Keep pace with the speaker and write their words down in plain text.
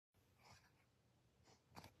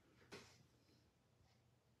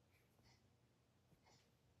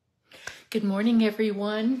Good morning,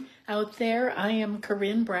 everyone out there. I am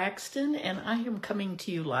Karin Braxton, and I am coming to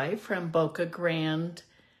you live from Boca Grande,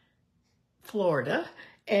 Florida.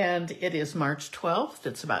 And it is March 12th.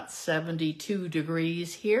 It's about 72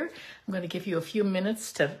 degrees here. I'm going to give you a few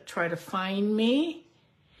minutes to try to find me.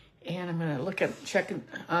 And I'm going to check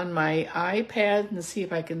on my iPad and see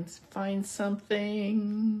if I can find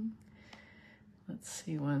something. Let's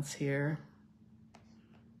see once here.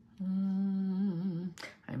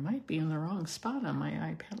 I might be in the wrong spot on my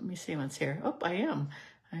iPad. Let me see once here. Oh, I am.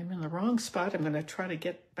 I'm in the wrong spot. I'm going to try to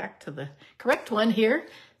get back to the correct one here.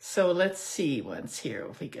 So let's see once here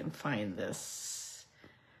if we can find this.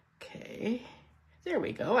 Okay. There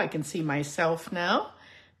we go. I can see myself now.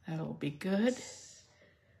 That'll be good.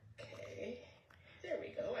 Okay. There we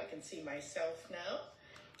go. I can see myself now.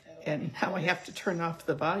 And now I have to turn off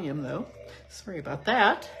the volume, though. Sorry about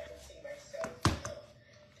that.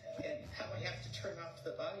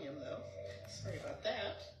 Sorry about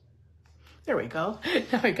that. There we go.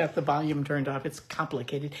 Now I got the volume turned off. It's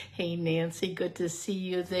complicated. Hey, Nancy, good to see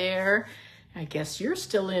you there. I guess you're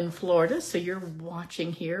still in Florida, so you're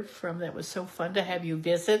watching here from, that was so fun to have you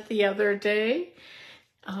visit the other day.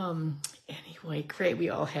 Anyway, great. We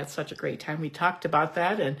all had such a great time. We talked about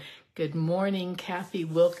that. And good morning, Kathy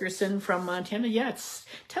Wilkerson from Montana. Yes,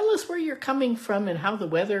 tell us where you're coming from and how the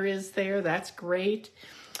weather is there. That's great.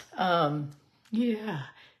 Yeah.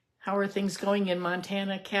 How are things going in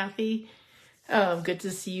Montana, Kathy? Good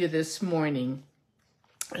to see you this morning.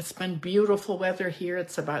 It's been beautiful weather here.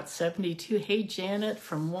 It's about 72. Hey, Janet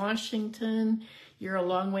from Washington. You're a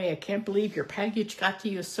long way. I can't believe your package got to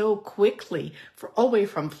you so quickly, all the way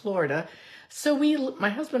from Florida. So my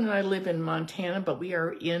husband and I live in Montana, but we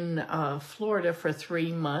are in Florida for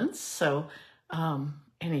 3 months. So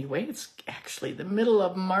anyway, it's actually the middle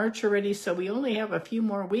of March already, so we only have a few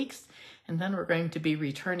more weeks. And then we're going to be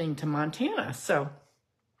returning to Montana. So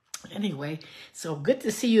anyway, so good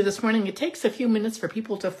to see you this morning. It takes a few minutes for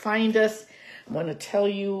people to find us. I want to tell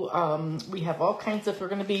you, we have all kinds of, we're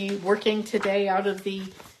going to be working today out of the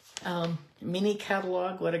mini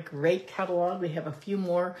catalog. What a great catalog. We have a few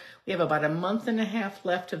more. We have about a month and a half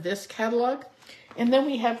left of this catalog. And then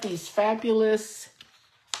we have these fabulous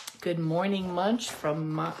Good Morning Munch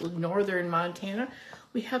from northern Montana.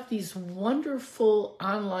 We have these wonderful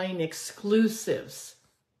online exclusives.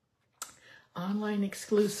 Online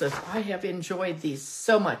exclusives. I have enjoyed these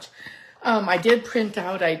so much. I did print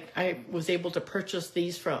out, I was able to purchase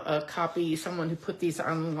these from a copy, someone who put these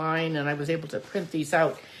online, and I was able to print these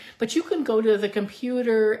out. But you can go to the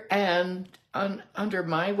computer and under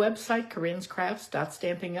my website,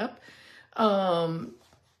 karinscrafts.stampingup,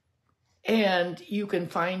 and you can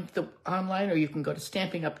find the online, or you can go to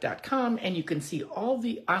stampingup.com and you can see all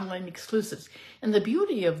the online exclusives. And the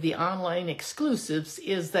beauty of the online exclusives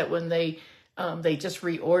is that when they just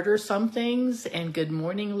reorder some things, and good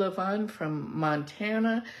morning, Levon from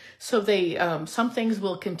Montana. So some things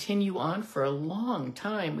will continue on for a long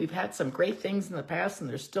time. We've had some great things in the past and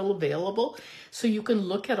they're still available. So you can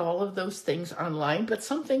look at all of those things online, but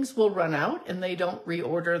some things will run out and they don't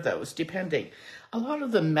reorder those, depending. A lot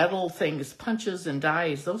of the metal things, punches and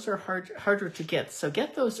dies, those are harder to get. So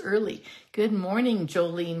get those early. Good morning,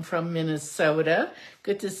 Jolene from Minnesota.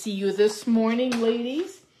 Good to see you this morning,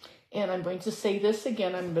 ladies. And I'm going to say this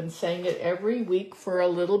again. I've been saying it every week for a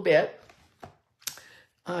little bit.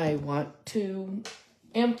 I want to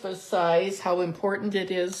emphasize how important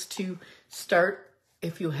it is to start.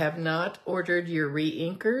 If you have not ordered your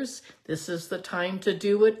re-inkers, this is the time to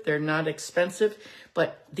do it. They're not expensive,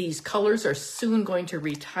 but these colors are soon going to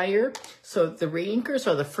retire. So the re-inkers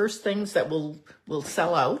are the first things that will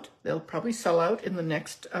sell out. They'll probably sell out in the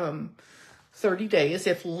next 30 days,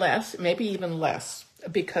 if less, maybe even less,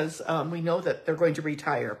 because we know that they're going to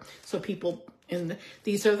retire. So people,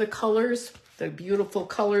 these are the colors, the beautiful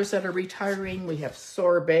colors that are retiring. We have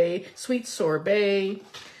sorbet, sweet sorbet.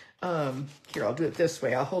 Here, I'll do it this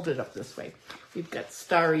way. I'll hold it up this way. We've got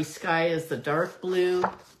Starry Sky as the dark blue.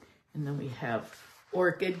 And then we have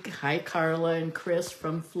Orchid. Hi, Carla and Chris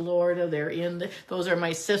from Florida. Those are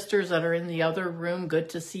my sisters that are in the other room. Good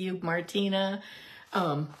to see you, Martina.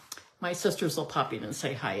 My sisters will pop in and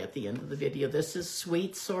say hi at the end of the video. This is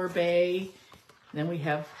Sweet Sorbet. Then we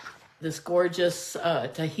have this gorgeous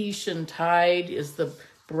Tahitian Tide is the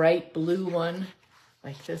bright blue one.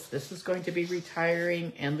 Like this. This is going to be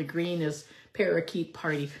retiring, and the green is Parakeet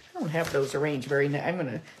Party. I don't have those arranged very nice. I'm going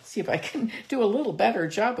to see if I can do a little better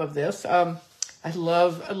job of this. I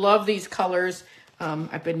love these colors.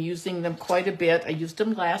 I've been using them quite a bit. I used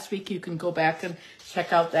them last week. You can go back and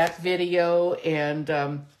check out that video.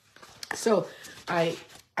 And so I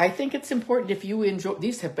think it's important if you enjoy.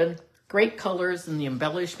 These have been great colors and the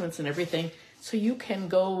embellishments and everything. So you can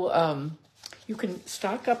go, you can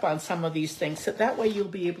stock up on some of these things. So that way you'll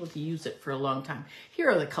be able to use it for a long time. Here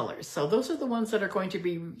are the colors. So those are the ones that are going to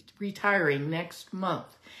be retiring next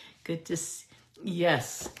month. Good to see.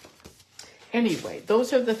 Yes. Anyway,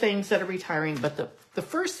 those are the things that are retiring, but the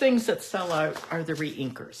first things that sell out are the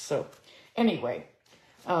re-inkers. So anyway,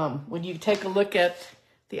 when you take a look at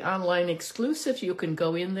the online exclusive, you can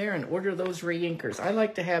go in there and order those re-inkers. I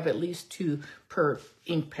like to have at least 2 per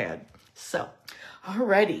ink pad. So,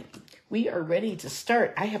 alrighty, we are ready to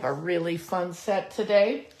start. I have a really fun set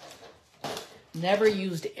today. Never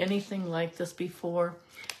used anything like this before.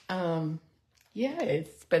 Yeah,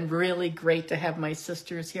 it's been really great to have my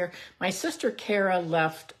sisters here. My sister Kara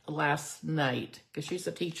left last night because she's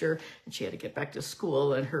a teacher and she had to get back to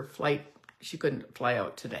school, and her flight, she couldn't fly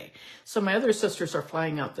out today. So my other sisters are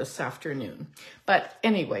flying out this afternoon. But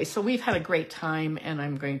anyway, so we've had a great time and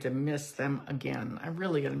I'm going to miss them again. I'm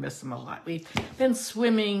really going to miss them a lot. We've been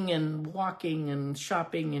swimming and walking and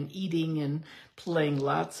shopping and eating and playing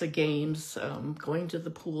lots of games, going to the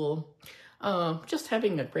pool. Just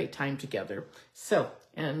having a great time together. So,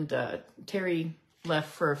 and Terry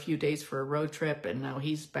left for a few days for a road trip, and now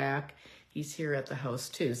he's back. He's here at the house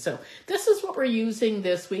too. So this is what we're using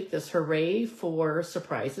this week, this Hooray for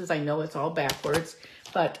surprises. I know it's all backwards,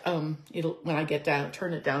 but it'll, when I get down,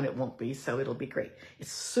 turn it down, it won't be, so it'll be great.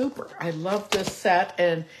 It's super. I love this set,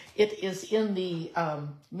 and it is in the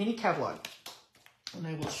mini catalog. And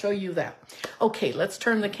I will show you that. Okay, let's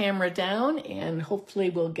turn the camera down and hopefully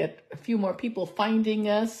we'll get a few more people finding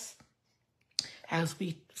us as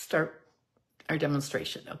we start our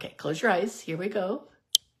demonstration. Okay, close your eyes. Here we go.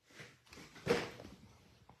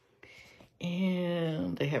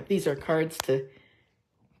 And I have, these are cards to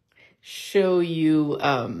show you,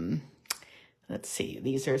 let's see,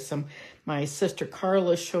 these are some, my sister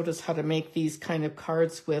Carla showed us how to make these kind of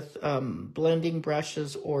cards with blending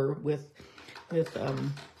brushes or with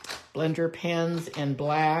blender pens and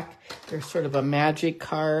black. They're sort of a magic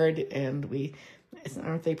card, and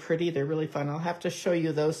aren't they pretty? They're really fun. I'll have to show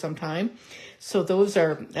you those sometime. So those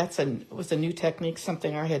are, was a new technique,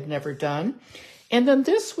 something I had never done. And then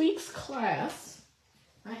this week's class,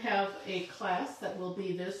 I have a class that will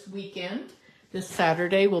be this weekend. This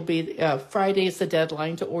Saturday will be, Friday is the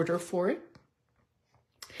deadline to order for it.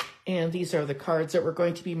 And these are the cards that we're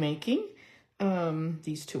going to be making.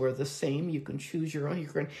 These two are the same. You can choose your own.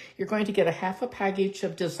 You're going to get a half a package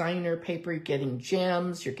of designer paper. You're getting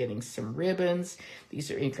gems. You're getting some ribbons.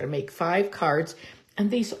 You're going to make 5 cards.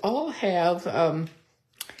 And these all have,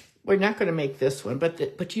 we're not going to make this one,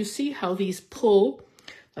 but you see how these pull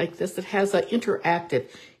like this. It has an interactive.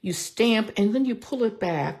 You stamp and then you pull it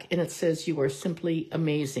back and it says you are simply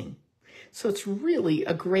amazing. So it's really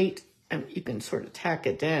a great, you can sort of tack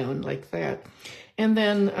it down like that. And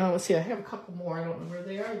then, let's see, I have a couple more. I don't know where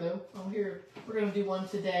they are, though. Oh, here, we're going to do one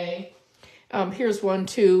today. Here's one,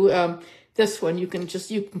 too. This one, you can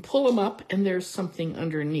pull them up, and there's something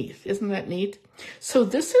underneath. Isn't that neat? So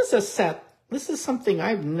this is a set. This is something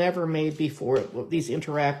I've never made before, these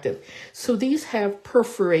interactive. So these have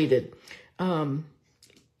perforated.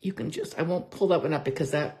 You can I won't pull that one up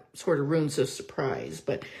because that sort of ruins the surprise,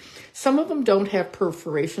 but some of them don't have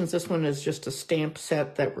perforations. This one is just a stamp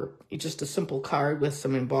set just a simple card with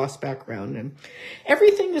some embossed background, and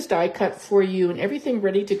everything is die cut for you and everything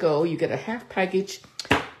ready to go. You get a half package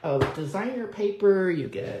of designer paper, you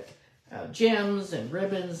get gems and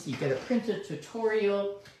ribbons, you get a printed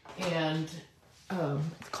tutorial, and the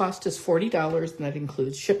cost is $40, and that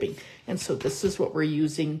includes shipping. And so this is what we're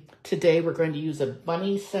using today. We're going to use a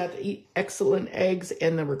bunny set, excellent eggs,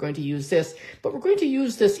 and then we're going to use this. But we're going to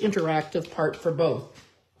use this interactive part for both.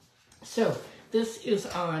 So this is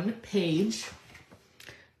on page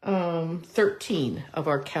 13 of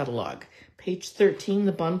our catalog. Page 13,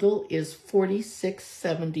 the bundle is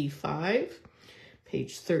 $46.75.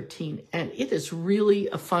 Page 13, and it is really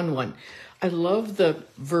a fun one. I love the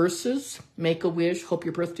verses. Make a wish. Hope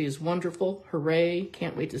your birthday is wonderful. Hooray.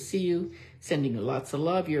 Can't wait to see you. Sending you lots of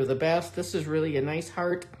love. You're the best. This is really a nice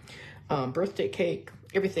heart. Birthday cake.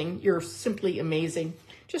 Everything. You're simply amazing.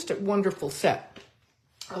 Just a wonderful set.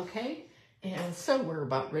 Okay. And so we're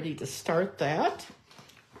about ready to start that.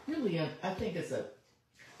 Really, I think it's a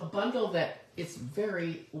bundle that is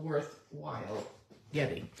very worthwhile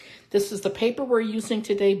getting. This is the paper we're using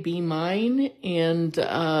today, Be Mine. And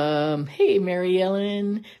hey, Mary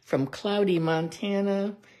Ellen from Cloudy,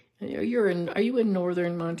 Montana. Are you in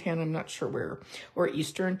northern Montana? I'm not sure where, or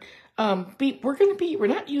eastern. We're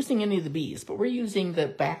not using any of the bees, but we're using the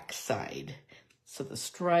back side. So the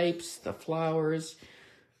stripes, the flowers.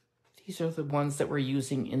 These are the ones that we're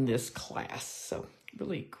using in this class. So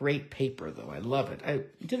really great paper, though. I love it. I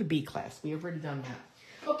did a B class. We have already done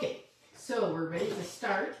that. Okay, so we're ready to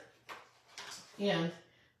start. And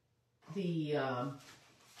the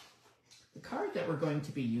card that we're going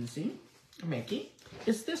to be using, or making,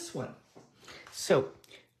 is this one. So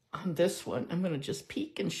on this one, I'm going to just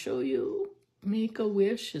peek and show you.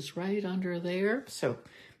 Make-A-Wish is right under there. So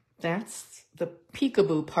that's the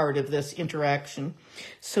peekaboo part of this interaction.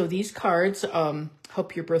 So these cards,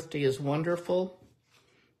 hope your birthday is wonderful.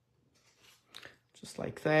 Just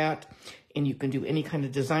like that. And you can do any kind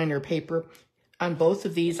of designer paper. On both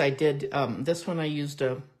of these, I did, this one I used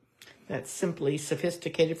that Simply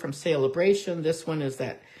Sophisticated from Celebration. This one is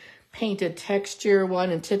that painted texture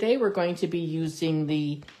one. And today we're going to be using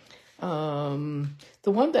the one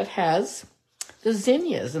that has the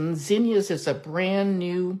zinnias. And zinnias is a brand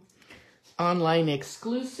new online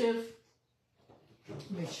exclusive.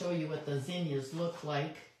 Let me show you what the zinnias look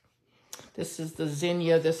like. This is the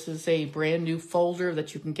zinnia. This is a brand new folder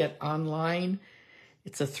that you can get online.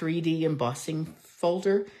 It's a 3D embossing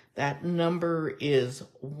folder. That number is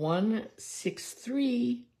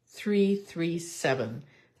 163337.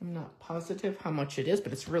 I'm not positive how much it is,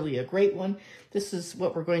 but it's really a great one. This is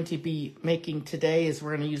what we're going to be making today, is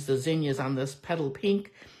we're going to use the zinnias on this Petal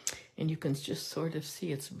Pink. And you can just sort of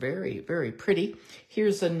see it's very, very pretty.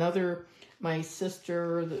 Here's another, my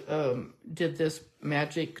sister did this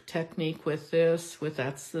magic technique with this,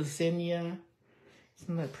 that's the zinnia.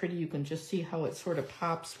 Isn't that pretty? You can just see how it sort of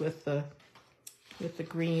pops with the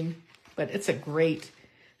green. But it's a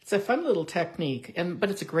fun little technique, but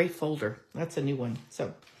it's a great folder. That's a new one.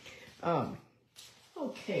 So,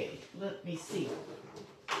 okay, let me see.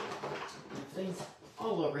 Things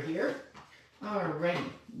all over here. All right,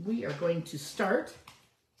 we are going to start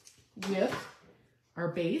with our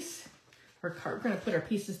base. Our card. We're going to put our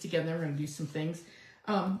pieces together. We're going to do some things.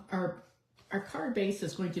 Our card base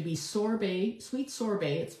is going to be Sweet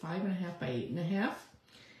Sorbet. It's 5.5 by 8.5.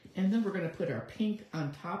 And then we're going to put our pink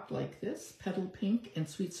on top like this, Petal Pink and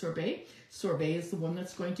Sweet Sorbet. Sorbet is the one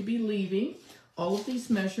that's going to be leaving. All of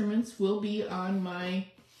these measurements will be on my,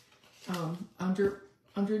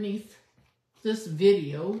 underneath this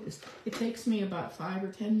video. It takes me about 5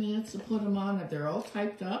 or 10 minutes to put them on. They're all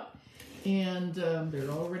typed up and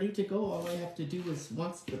they're all ready to go. All I have to do is,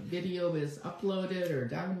 once the video is uploaded or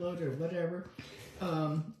downloaded or whatever,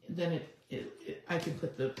 then I can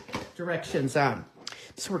put the directions on.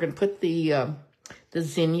 So we're going to put the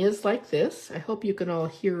zinnias like this. I hope you can all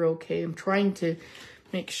hear okay. I'm trying to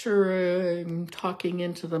make sure I'm talking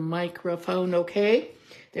into the microphone okay.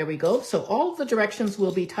 There we go. So all of the directions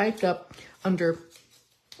will be typed up on the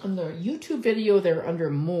YouTube video. They're under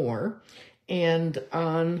More, and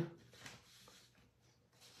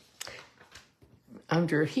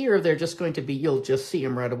under here, they're just going to be, you'll just see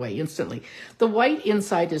them right away, instantly. The white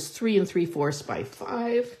inside is 3 3/4 by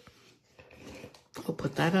 5. I'll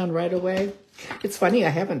put that on right away. It's funny, I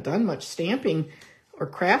haven't done much stamping or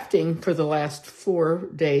crafting for the last 4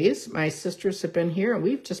 days. My sisters have been here, and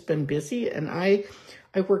we've just been busy, and I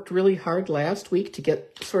worked really hard last week to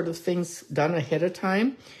get sort of things done ahead of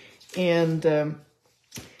time. And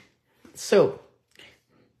so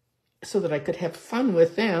that I could have fun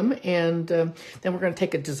with them. And then we're going to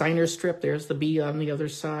take a designer strip. There's the bee on the other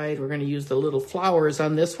side. We're going to use the little flowers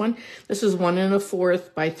on this one. This is 1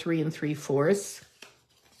 1/4 by 3 3/4.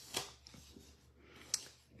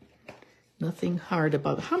 Nothing hard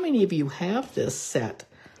about it. How many of you have this set?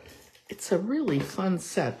 It's a really fun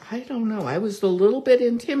set. I don't know. I was a little bit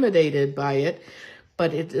intimidated by it,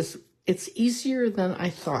 but it's easier than I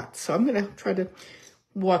thought. So I'm going to try to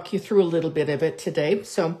walk you through a little bit of it today.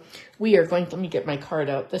 So we are going to, let me get my card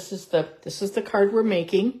out. This is the card we're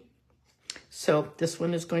making. So this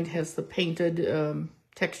one is going to has the painted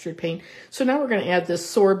textured paint. So now we're going to add this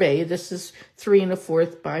sorbet. This is 3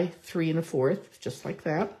 1/4 by 3 1/4, just like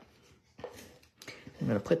that. I'm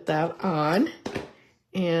going to put that on,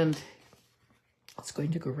 and it's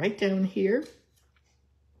going to go right down here.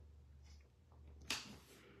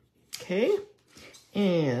 Okay,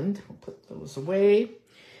 and we'll put those away.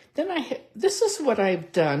 Then this is what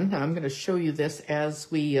I've done. Now I'm going to show you this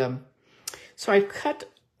as we, so I've cut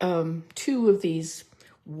 2 of these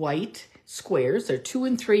white squares. They're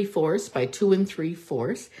 2 3/4 by 2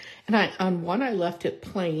 3/4. And on one I left it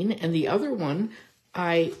plain, and the other one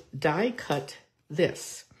I die cut that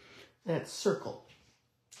circle.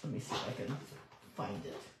 Let me see if I can find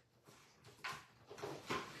it.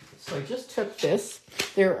 So I just took this.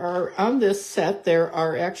 There are, on this set, there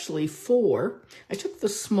are actually 4. I took the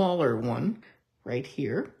smaller one right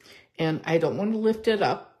here, and I don't want to lift it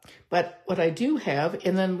up But what I do have,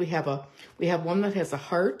 and then we have one that has a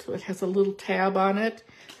heart. It has a little tab on it.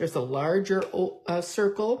 There's a larger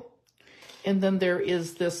circle. And then there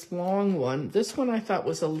is this long one. This one I thought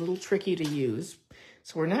was a little tricky to use.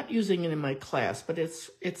 So we're not using it in my class, but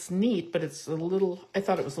it's neat, but it's a little, I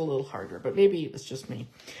thought it was a little harder, but maybe it was just me.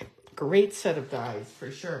 Great set of dies for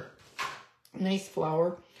sure. Nice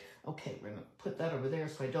flower. Okay, we're gonna put that over there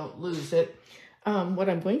so I don't lose it. What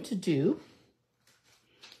I'm going to do,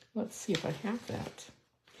 let's see if I have that.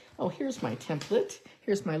 Oh, here's my template.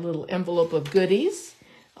 Here's my little envelope of goodies.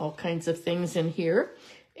 All kinds of things in here.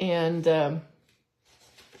 And they're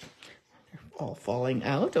all falling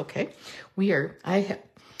out. Okay. I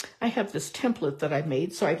have this template that I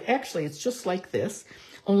made. So it's just like this,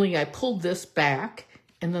 only I pulled this back,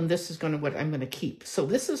 and then this is what I'm going to keep. So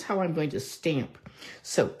this is how I'm going to stamp.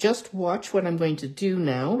 So just watch what I'm going to do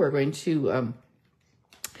now. We're going to, I'm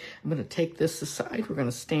going to take this aside. We're going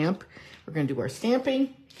to stamp. We're going to do our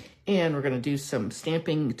stamping, and we're going to do some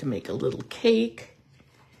stamping to make a little cake.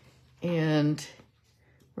 And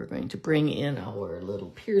we're going to bring in our little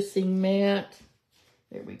piercing mat.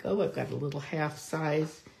 There we go. I've got a little half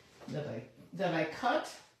size that I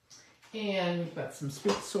cut. And we've got some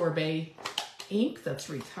Sweet Sorbet ink that's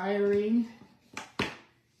retiring.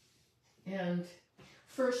 And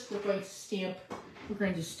first we're going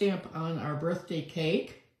to stamp on our birthday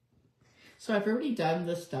cake. So I've already done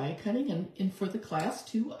this die cutting, and for the class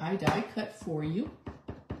too, I die cut for you.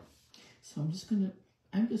 So I'm just going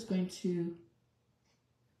to,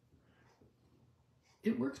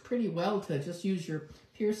 it works pretty well to just use your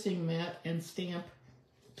piercing mat and stamp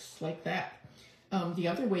just like that. The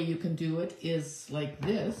other way you can do it is like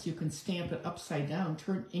this. You can stamp it upside down,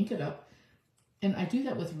 ink it up. And I do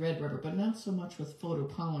that with red rubber, but not so much with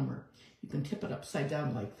photopolymer. You can tip it upside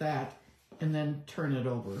down like that and then turn it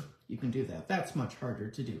over. You can do that. That's much harder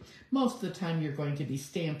to do. Most of the time you're going to be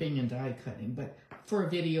stamping and die cutting, but for a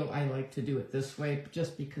video I like to do it this way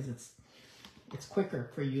just because it's quicker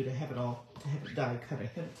for you to have it die cut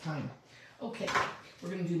ahead of time. Okay, we're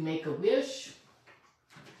going to do Make-A-Wish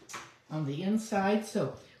on the inside.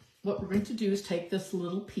 So what we're going to do is take this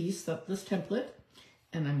little piece, this template,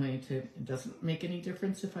 and I'm going to, it doesn't make any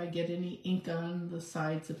difference if I get any ink on the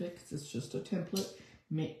sides of it because it's just a template.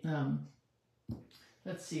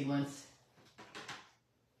 Let's see,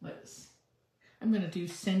 I'm going to do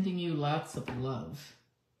Sending You Lots of Love.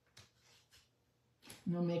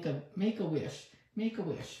 No, make a wish. Make a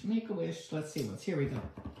wish. Make a wish. Let's see here we go.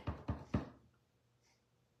 I'm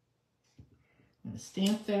going to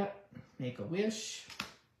stamp that. Make a wish.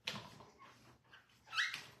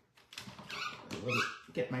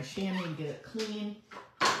 Get my chamois and get it clean.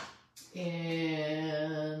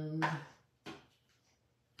 And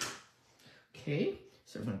okay,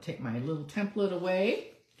 so I'm going to take my little template away.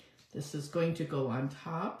 This is going to go on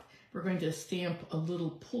top. We're going to stamp a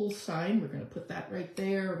little pull sign. We're going to put that right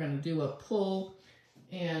there. We're going to do a pull.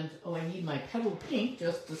 And, oh, I need my Petal Pink,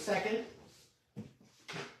 just a second.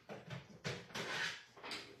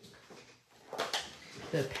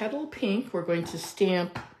 The Petal Pink, we're going to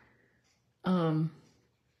stamp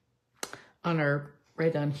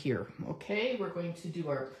right on here. Okay, we're going to do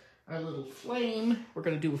our little flame. We're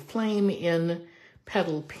going to do a flame in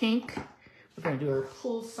Petal Pink. We're going to do our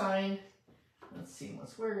pull sign. Let's see,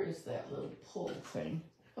 where is that little pull thing?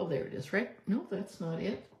 Oh, there it is, right? No, that's not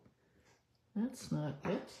it. That's not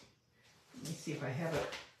it. Let me see if I have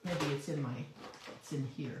it. Maybe it's in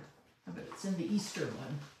here. I bet it's in the Easter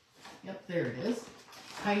one. Yep, there it is.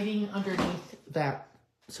 Hiding underneath that.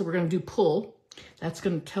 So we're going to do pull. That's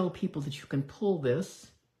going to tell people that you can pull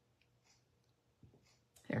this.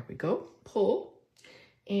 There we go. Pull.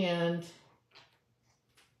 And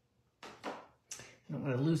I don't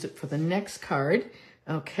want to lose it for the next card.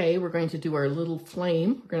 Okay, we're going to do our little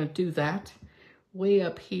flame. We're going to do that way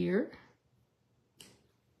up here.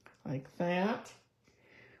 Like that.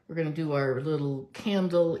 We're going to do our little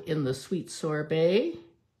candle in the Sweet Sorbet.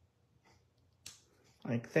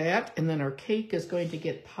 Like that. And then our cake is going to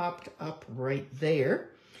get popped up right there.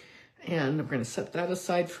 And we're going to set that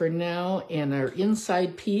aside for now. And our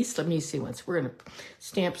inside piece, let me see once. We're going to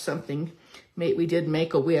stamp something. We did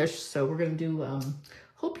Make-A-Wish, so we're going to do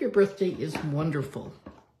Hope Your Birthday is Wonderful.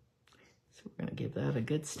 So we're going to give that a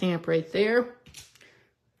good stamp right there.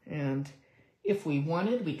 And if we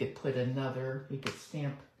wanted, we could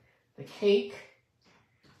stamp the cake.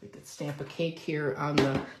 We could stamp a cake here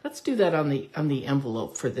on let's do that on the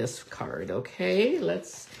envelope for this card, okay?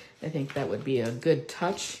 I think that would be a good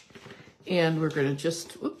touch. And we're going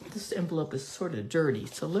to this envelope is sort of dirty,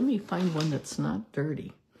 so let me find one that's not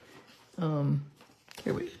dirty.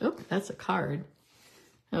 Here that's a card.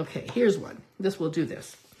 Okay, here's one. We'll do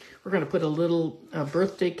this. We're going to put a little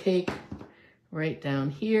birthday cake right down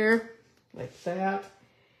here, like that.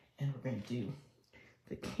 And we're going to do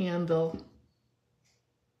the candle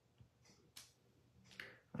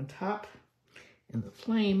on top and the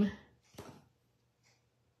flame.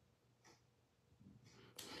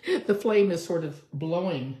 The flame is sort of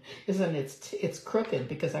blowing, isn't it? It's crooked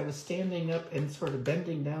because I was standing up and sort of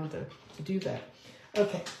bending down to do that.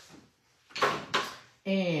 Okay.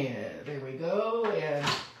 And there we go. And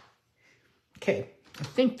okay, I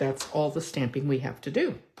think that's all the stamping we have to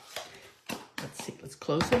do. Let's see, let's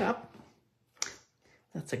close it up.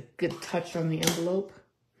 That's a good touch on the envelope.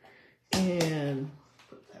 And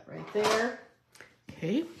put that right there.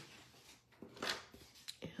 Okay.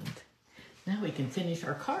 And now we can finish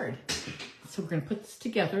our card. So we're going to put this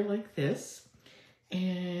together like this.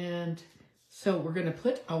 And so we're going to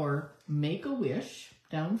put our Make-A-Wish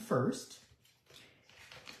down first.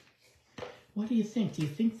 What do you think? Do you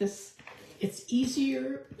think it's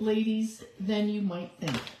easier, ladies, than you might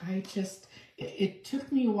think? It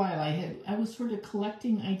took me a while. I was sort of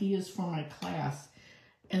collecting ideas for my class,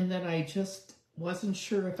 and then I just wasn't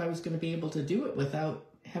sure if I was going to be able to do it without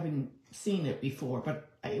having seen it before, but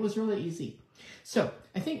it was really easy. So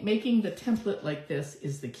I think making the template like this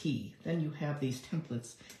is the key. Then you have these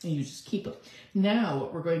templates and you just keep them. Now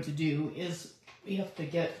what we're going to do is we have to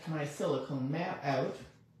get my silicone mat out,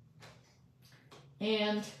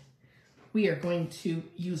 and we are going to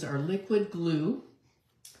use our liquid glue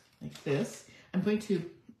like this. I'm going to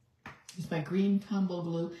use my green Tombow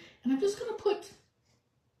glue, and I'm just going to put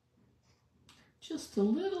just a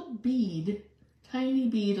little bead, tiny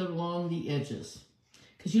bead along the edges,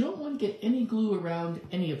 because you don't want to get any glue around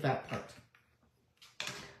any of that part.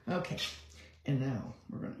 Okay, and now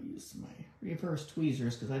we're going to use my reverse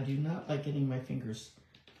tweezers because I do not like getting my fingers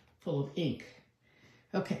full of ink.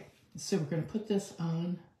 Okay, so we're going to put this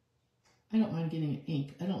on. I don't mind getting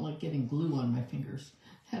ink. I don't like getting glue on my fingers.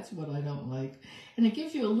 That's what I don't like. And it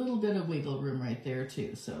gives you a little bit of wiggle room right there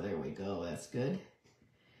too. So there we go. That's good.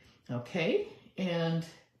 Okay, and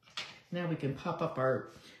now we can pop up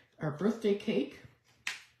our birthday cake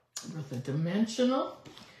with a dimensional,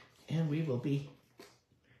 and we will be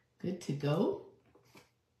good to go.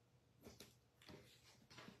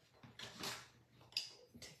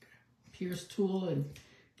 Take a Pierce tool and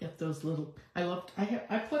get those little, I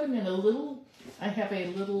put them in a little, I have a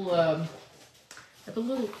little,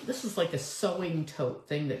 this is like a sewing tote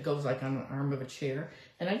thing that goes like on an arm of a chair.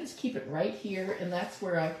 And I just keep it right here, and that's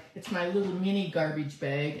where it's my little mini garbage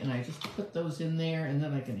bag, and I just put those in there, and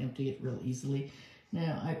then I can empty it real easily.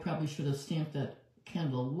 Now, I probably should have stamped that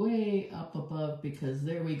candle way up above, because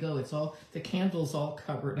there we go. The candle's all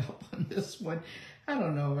covered up on this one. I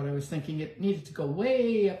don't know what I was thinking. It needed to go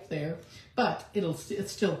way up there, but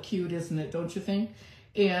it's still cute, isn't it? Don't you think?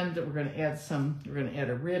 And we're going to add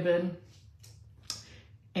a ribbon,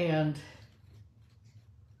 but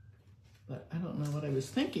I don't know what I was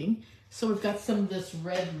thinking. So we've got some of this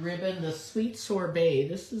red ribbon, the Sweet Sorbet.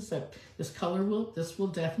 This color will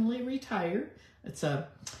definitely retire. It's a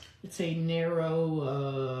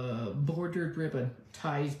narrow bordered ribbon.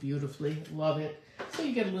 Ties beautifully. Love it. So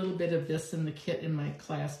you get a little bit of this in the kit, in my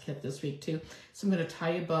class kit this week too. So I'm going to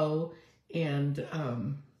tie a bow and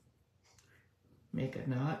make a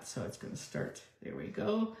knot. So it's going to start. There we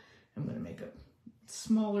go. I'm going to make a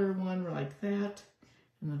smaller one like that.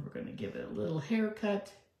 And then we're going to give it a little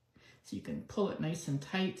haircut so you can pull it nice and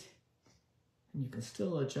tight, and you can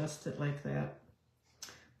still adjust it like that.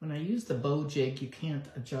 When I use the bow jig, you can't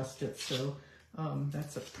adjust it, so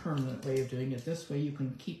that's a permanent way of doing it. This way you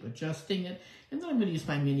can keep adjusting it. And then I'm going to use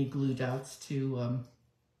my mini glue dots to,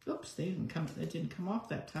 oops, it didn't come off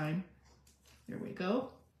that time. There we go.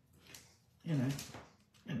 And I'm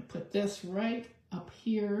going to put this right up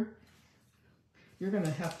here. You're going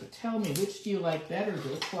to have to tell me, which do you like better,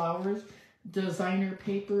 the flowers, designer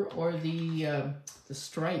paper, or the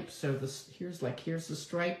stripes? So here's the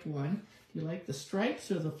striped one. Do you like the stripes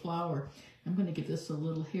or the flower? I'm going to give this a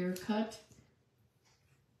little haircut,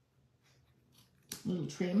 little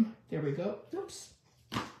trim. There we go. Oops.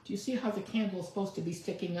 Do you see how the candle is supposed to be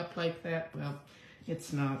sticking up like that? Well,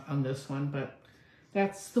 it's not on this one, but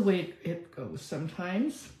that's the way it goes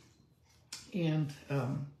sometimes. And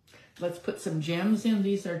let's put some gems in.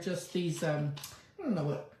 These are just these, I don't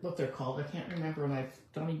know what they're called. I can't remember, and I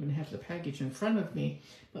don't even have the package in front of me,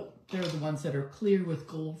 but they're the ones that are clear with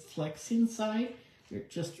gold flecks inside. They're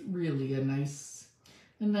just really a nice,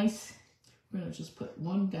 we're going to just put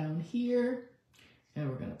one down here, and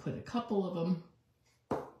we're going to put a couple of them.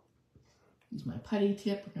 Use my putty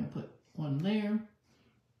tip. We're going to put one there.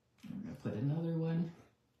 We're going to put another one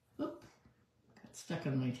stuck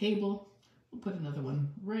on my table. We'll put another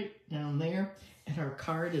one right down there. And our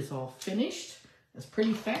card is all finished. That's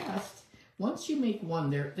pretty fast. Once you make one,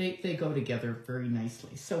 they go together very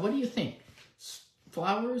nicely. So what do you think?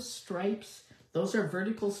 Flowers, stripes, those are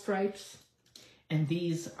vertical stripes. And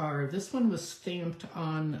these are, this one was stamped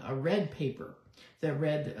on a red paper, the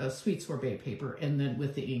red Sweet Sorbet paper, and then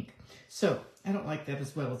with the ink. So I don't like that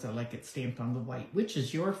as well as I like it stamped on the white. Which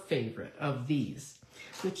is your favorite of these?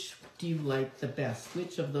 Which do you like the best?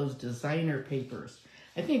 Which of those designer papers?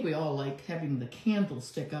 I think we all like having the candle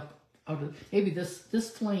stick up out of, maybe this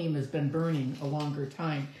flame has been burning a longer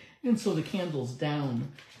time, and so the candle's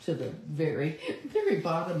down to the very, very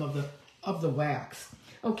bottom of the wax.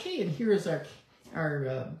 Okay, and here is our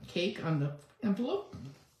cake on the envelope.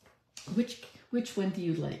 Which one do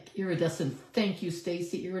you like? Iridescent. Thank you,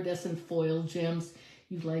 Stacy. Iridescent foil gems.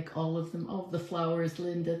 You like all of them. Oh, the flowers,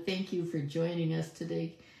 Linda. Thank you for joining us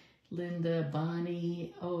today. Linda,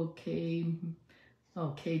 Bonnie. Okay,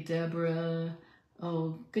 Deborah.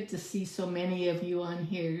 Oh, good to see so many of you on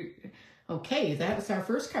here. Okay, that was our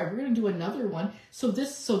first card. We're going to do another one. So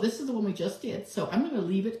this is the one we just did. So I'm going to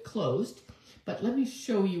leave it closed. But let me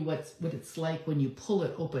show you what it's like when you pull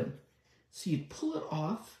it open. So you pull it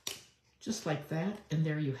off just like that, and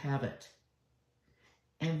there you have it.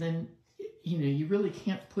 And then, you know, you really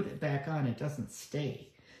can't put it back on. It doesn't stay.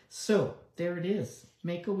 So there it is.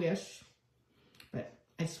 Make a wish. But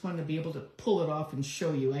I just want to be able to pull it off and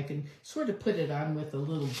show you. I can sort of put it on with a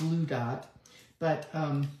little glue dot, but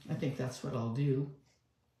I think that's what I'll do.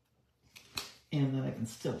 And then I can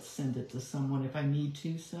still send it to someone if I need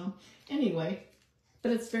to. So anyway,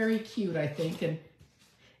 but it's very cute, I think. And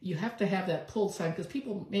you have to have that pulled sign because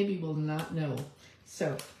people maybe will not know.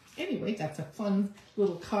 So anyway, that's a fun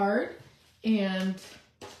little card. And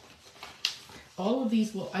all of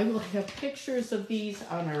these, I will have pictures of these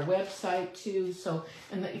on our website too. So,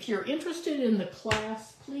 and if you're interested in the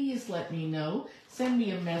class, please let me know. Send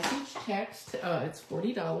me a message, text. It's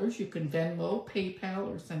 $40. You can Venmo,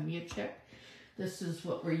 PayPal, or send me a check. This is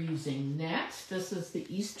what we're using next. This is the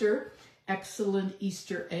Easter, excellent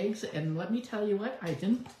Easter eggs. And let me tell you what, I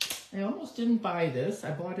almost didn't buy this.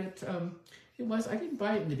 I bought it, I didn't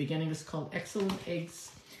buy it in the beginning. It's called Excellent Eggs.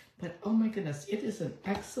 But oh my goodness, it is an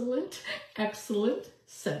excellent, excellent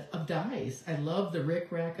set of dies. I love the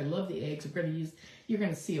rickrack. I love the eggs. You're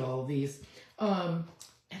going to see all of these. And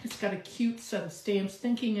it's got a cute set of stamps.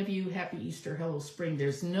 Thinking of you, Happy Easter, Hello Spring.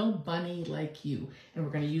 There's no bunny like you. And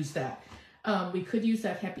we're going to use that. We could use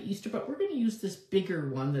that Happy Easter, but we're going to use this bigger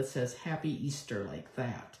one that says Happy Easter like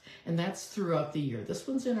that. And that's throughout the year. This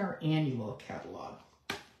one's in our annual catalog.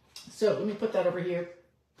 So let me put that over here.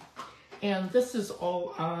 And this is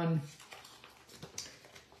all on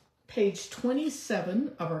page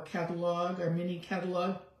 27 of our catalog, our mini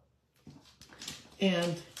catalog.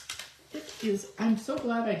 And it is, I'm so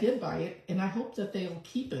glad I did buy it, and I hope that they'll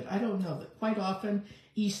keep it. I don't know, that quite often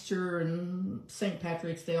Easter and St.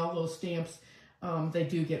 Patrick's Day, all those stamps, they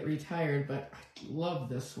do get retired, but I love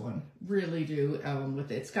this one, really do.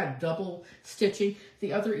 It's got double stitching.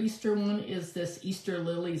 The other Easter one is this Easter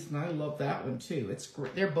Lilies, and I love that one too. It's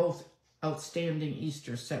great. They're both outstanding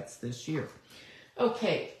Easter sets this year.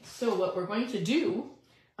 Okay, so what we're going to do,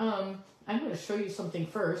 I'm going to show you something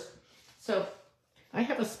first. So I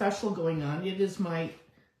have a special going on.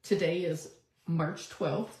 Today is March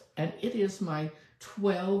 12th, and it is my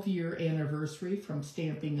 12-year anniversary from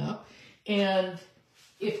Stamping Up. And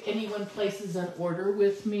if anyone places an order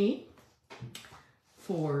with me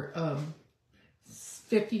for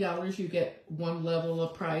 $50, you get one level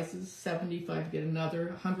of prizes. $75, you get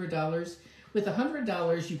another. $100. With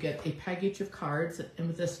 $100, you get a package of cards, and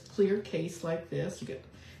with this clear case like this, you get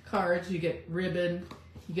cards, you get ribbon,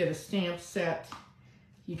 you get a stamp set,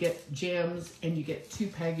 you get gems, and you get 2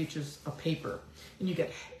 packages of paper. And you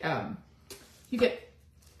get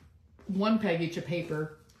one package of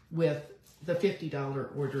paper with the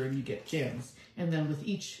 $50 order, and you get gems. And then with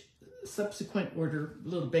each subsequent order, a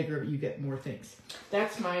little bigger, you get more things.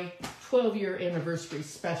 That's my 12-year anniversary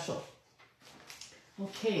special.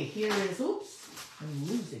 Okay, here is, oops, I'm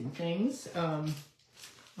losing things.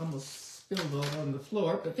 Almost spilled all on the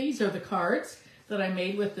floor, but these are the cards that I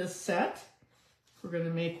made with this set. We're going to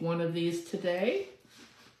make one of these today.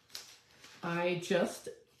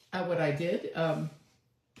 What I did, we're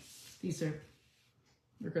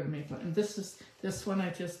going to make one. And this one I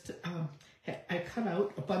cut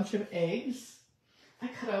out a bunch of eggs. I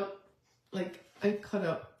cut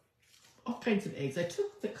out all kinds of eggs. I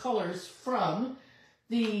took the colors from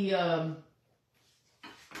the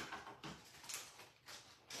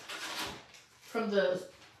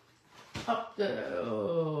up the,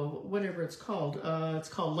 whatever it's called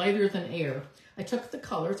Lighter Than Air. I took the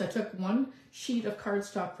colors. I took one sheet of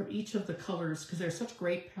cardstock from each of the colors because they're such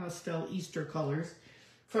great pastel Easter colors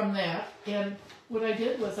from that. And what I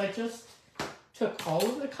did was I just took all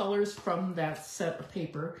of the colors from that set of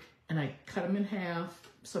paper and I cut them in half.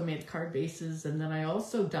 So I made card bases, and then I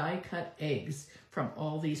also die cut eggs from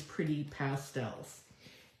all these pretty pastels.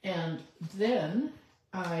 And then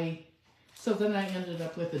I ended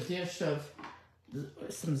up with a dish of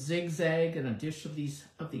some zigzag and a dish of these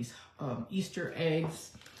Easter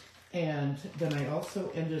eggs. And then I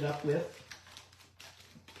also ended up with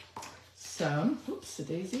some,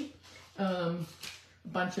 oops-a-daisy, a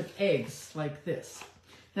bunch of eggs like this.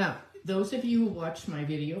 Now, those of you who watched my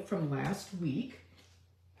video from last week,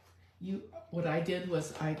 what I did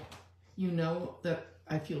was you know that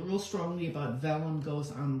I feel real strongly about vellum goes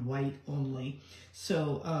on white only.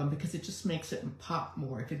 So, because it just makes it pop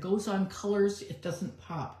more. If it goes on colors, it doesn't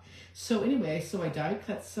pop. So anyway, so I die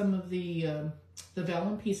cut some of the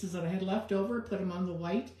vellum pieces that I had left over, put them on the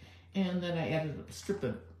white, and then I added a strip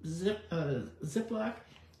of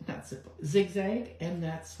zigzag, and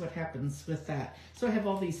that's what happens with that. So I have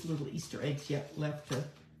all these little Easter eggs yet left to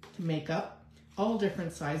make up. All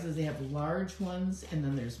different sizes. They have large ones, and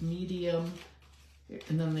then there's medium,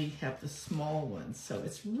 and then they have the small ones. So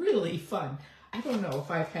it's really fun. I don't know if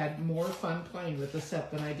I've had more fun playing with the set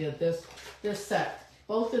than I did this set.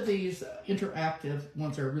 Both of these interactive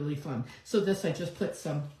ones are really fun. So this, I just put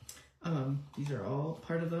some, these are all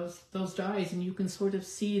part of those dies, and you can sort of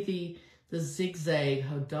see the zigzag,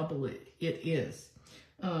 how double it is.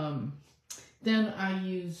 Then I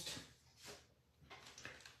used,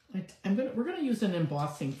 we're gonna use an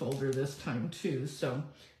embossing folder this time too, so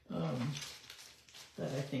that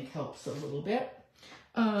I think helps a little bit.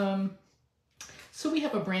 So we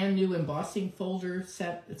have a brand new embossing folder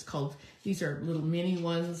set. It's called, these are little mini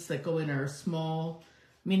ones that go in our small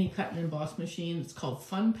mini cut and emboss machine. It's called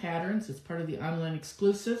Fun Patterns. It's part of the online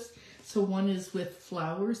exclusives. So one is with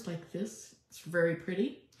flowers like this. It's very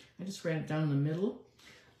pretty. I just ran it down the middle.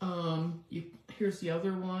 Here's the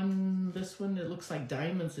other one. This one, it looks like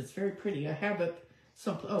diamonds. It's very pretty. I have it.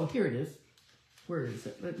 Oh, here it is. Where is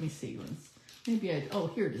it? Let me see. Oh,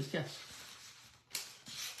 here it is. Yes.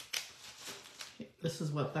 This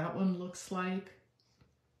is what that one looks like.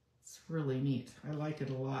 It's really neat. I like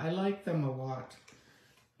it a lot. I like them a lot.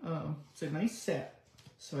 It's a nice set.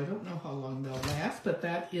 So I don't know how long they'll last, but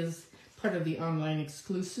that is part of the online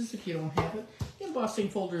exclusives if you don't have it. The embossing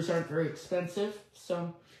folders aren't very expensive,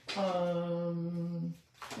 so I don't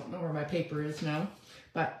know where my paper is now.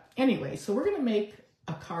 But anyway, so we're going to make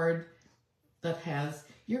a card that has,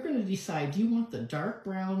 you're going to decide, do you want the dark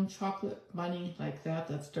brown chocolate bunny like that?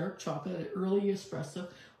 That's dark chocolate, early espresso,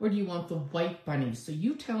 or do you want the white bunnies? So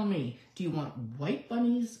you tell me, do you want white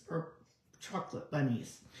bunnies or chocolate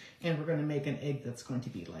bunnies? And we're going to make an egg that's going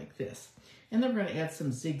to be like this. And then we're going to add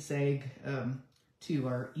some zigzag to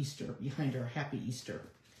our Easter, behind our happy Easter.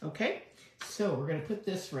 Okay, so we're going to put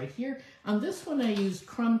this right here. On this one, I used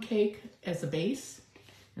crumb cake as a base,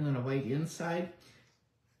 and then a white inside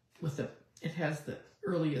with it has the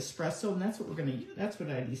early espresso, and that's what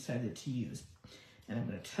I decided to use. And I'm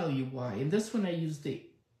going to tell you why. In this one, I used the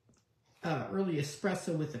early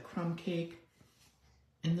espresso with the crumb cake,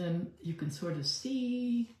 and then you can sort of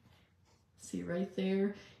see right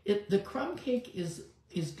there. The crumb cake is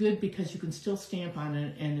good because you can still stamp on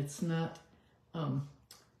it, and it's not,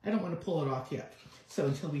 I don't want to pull it off yet. So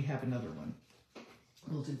until we have another one,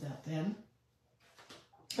 we'll do that then.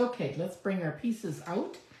 Okay, let's bring our pieces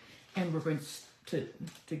out, and we're going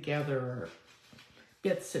to gather our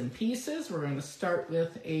bits and pieces. We're going to start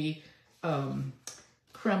with a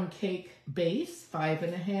crumb cake base,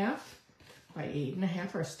 5.5 by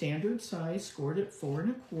 8.5, our standard size, scored at 4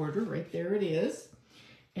 1/4. Right there it is.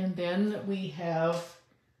 And then we have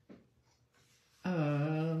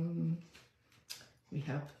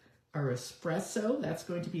our espresso. That's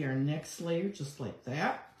going to be our next layer, just like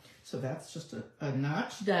that. So that's just a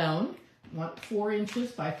notch down, 4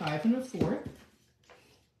 inches by 5 1/4.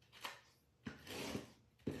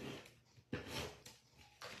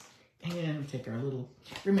 And we take our little,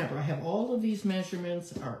 remember, I have all of these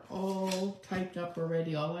measurements are all typed up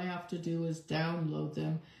already. All I have to do is download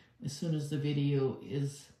them as soon as the video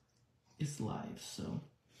is live. So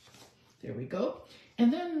there we go.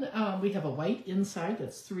 And then we have a white inside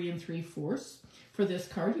that's 3 3/4. For this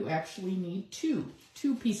card, you actually need two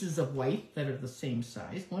pieces of white that are the same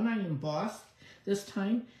size. One I embossed this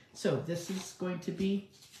time. So this is going to be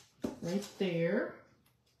right there.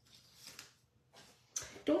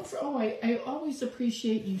 I always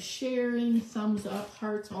appreciate you sharing, thumbs up,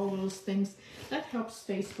 hearts, all those things. That helps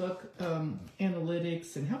Facebook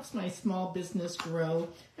analytics and helps my small business grow.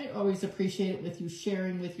 I always appreciate it with you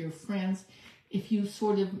sharing with your friends. If you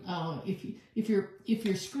sort of, if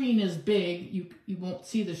your screen is big, you won't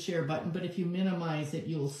see the share button, but if you minimize it,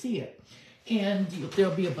 you'll see it. And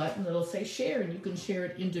there'll be a button that'll say share, and you can share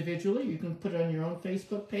it individually. You can put it on your own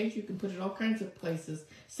Facebook page. You can put it all kinds of places.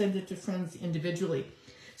 Send it to friends individually.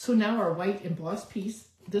 So now our white embossed piece,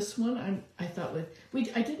 this one I thought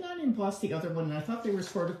I did not emboss the other one, and I thought they were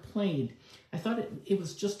sort of plain. I thought it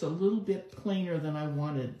was just a little bit plainer than I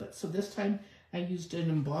wanted, but so this time I used an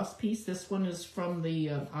embossed piece. This one is from the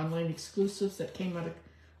online exclusives that came out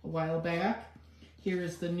a while back. Here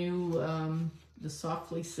is the new, the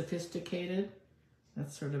Softly Sophisticated.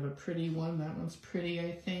 That's sort of a pretty one. That one's pretty,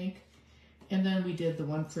 I think. And then we did the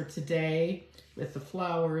one for today with the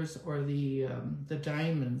flowers or the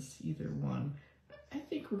diamonds, either one. I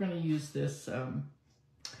think we're going to use this, I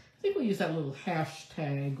think we'll use that little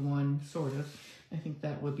hashtag one, sort of. I think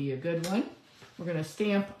that would be a good one. We're going to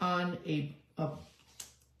stamp on a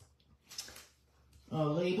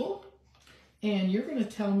label. And you're going to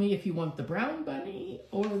tell me if you want the brown bunny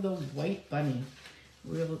or the white bunny.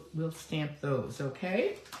 We'll stamp those,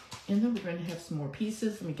 okay? And then we're going to have some more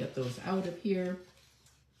pieces. Let me get those out of here.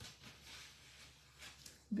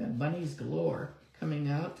 We've got bunnies galore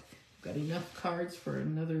coming out. We've got enough cards for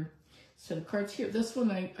another set of cards here. This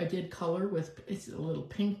one I did color with, it's a little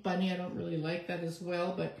pink bunny. I don't really like that as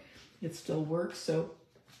well, but it still works. So,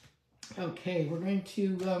 okay,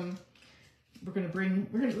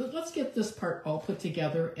 let's get this part all put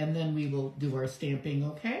together, and then we will do our stamping,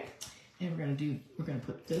 okay? And we're gonna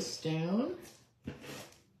put this down.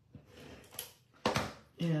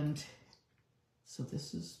 And so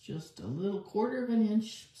this is just a little 1/4 of an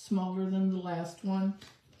inch smaller than the last one.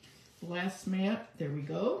 The last mat, there we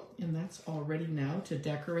go. And that's all ready now to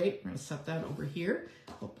decorate. I'm gonna set that over here.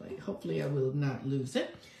 Hopefully I will not lose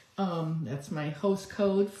it. That's my host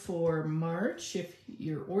code for March. If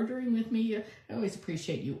you're ordering with me, I always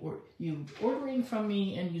appreciate you ordering from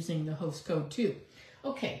me and using the host code too.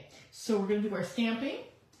 Okay, so we're going to do our stamping.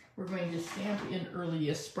 We're going to stamp in early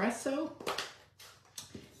espresso.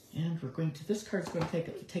 And this card's going to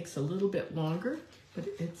takes a little bit longer, but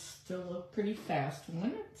it's still a pretty fast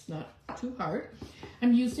one. It's not too hard.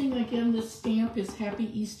 I'm using, again, this stamp is Happy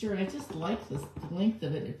Easter, and I just like the length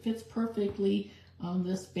of it. It fits perfectly on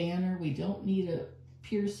this banner. We don't need a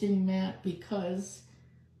piercing mat because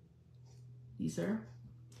these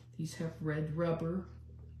have red rubber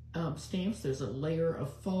stamps. There's a layer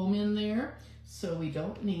of foam in there, so we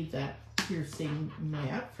don't need that piercing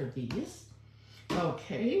mat for these.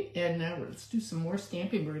 Okay, and now let's do some more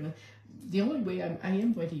stamping. The only way I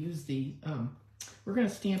am going to use we're going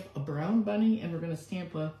to stamp a brown bunny, and we're going to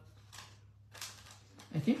stamp I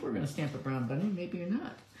think we're going to stamp a brown bunny. Maybe or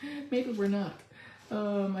not. Maybe we're not.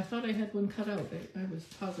 I thought I had one cut out. I was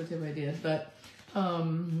positive I did, but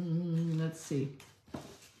let's see.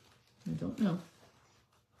 I don't know.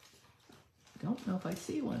 I don't know if I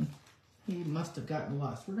see one. He must have gotten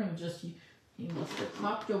lost. We're going to he must have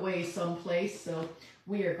popped away someplace. So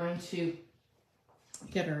we are going to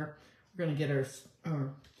get our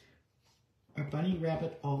bunny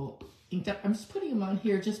rabbit all inked up. I'm just putting him on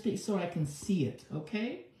here just so I can see it,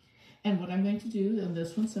 okay? And what I'm going to do in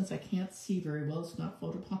this one, since I can't see very well, it's not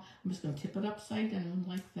photopop, I'm just going to tip it upside down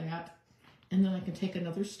like that. And then I can take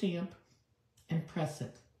another stamp and press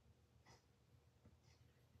it.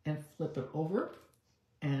 And flip it over.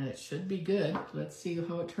 And it should be good. Let's see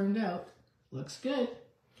how it turned out. Looks good.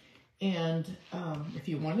 And if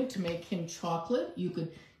you wanted to make him chocolate, you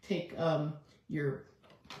could take your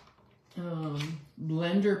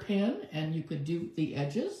blender pen and you could do the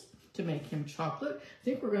edges to make him chocolate. I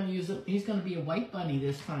think we're going to use it. He's going to be a white bunny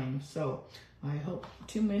this time. So I hope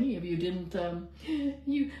too many of you didn't,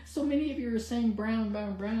 so many of you are saying brown,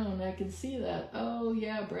 brown, brown. I can see that. Oh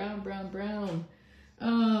yeah, brown, brown, brown.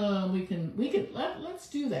 Let's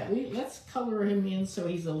do that. Let's color him in so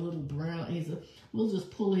he's a little brown.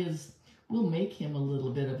 We'll make him a little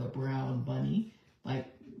bit of a brown bunny by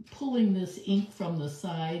pulling this ink from the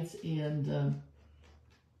sides and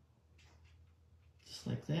just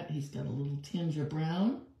like that. He's got a little tinge of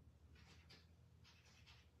brown.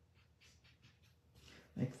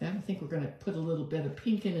 Like that. I think we're going to put a little bit of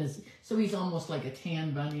pink in so he's almost like a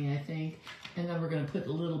tan bunny, I think. And then we're going to put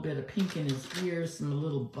a little bit of pink in his ears, a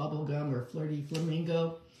little bubble gum or flirty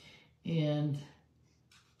flamingo. And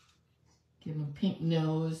give him a pink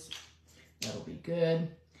nose. That'll be good.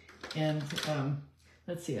 And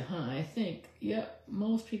let's see, I think, yep,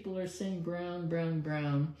 most people are saying brown, brown,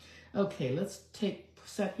 brown. Okay, let's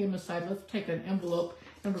set him aside. Let's take an envelope,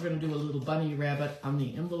 and we're going to do a little bunny rabbit on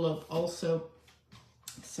the envelope also.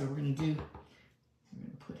 So we're going to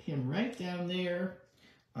put him right down there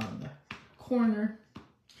on the corner,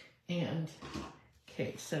 and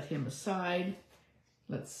okay, set him aside.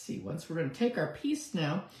 Let's see, we're going to take our piece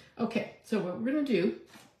now. Okay, so what we're going to do,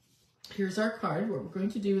 here's our card. What we're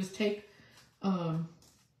going to do is take,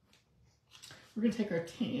 we're going to take our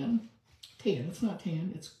tan, it's not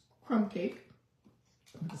tan, it's crumb cake.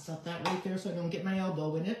 I'm going to set that right there so I don't get my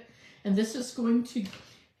elbow in it. And this is going to,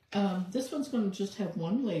 this one's going to just have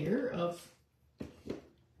one layer of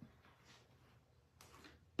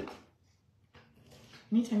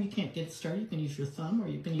anytime you can't get it started, you can use your thumb or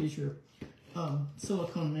you can use your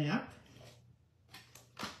silicone mat.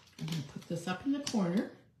 I'm going to put this up in the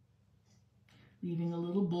corner, leaving a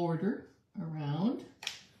little border around.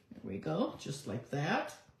 There we go, just like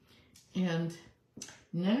that. And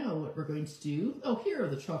now what we're going to do, oh, here are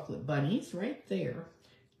the chocolate bunnies right there.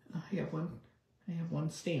 I have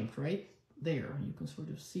one stamped right there. You can sort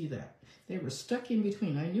of see that. They were stuck in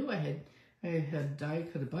between. I knew I had die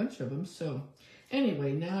cut a bunch of them. So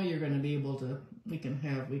anyway, now you're going to be able to, we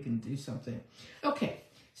can do something. Okay,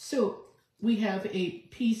 so we have a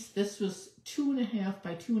piece, this was 2.5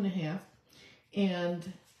 by 2.5,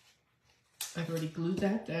 and I've already glued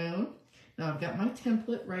that down. Now I've got my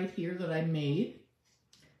template right here that I made,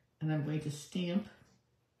 and I'm going to stamp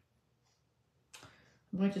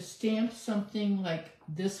something like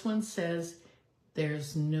this one says,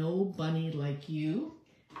 "There's no bunny like you."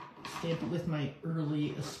 Stamp it with my early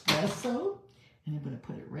espresso, and I'm going to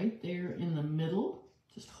put it right there in the middle.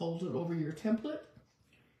 Just hold it over your template,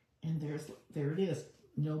 and there it is.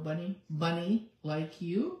 No bunny like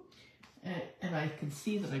you. And I can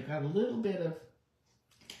see that I've got a little bit of,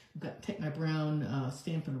 I've got to take my brown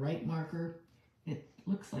Stampin' Right marker. It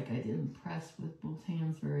looks like I didn't press with both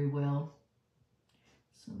hands very well.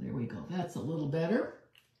 So there we go. That's a little better.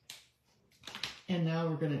 And now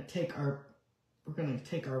we're going to take our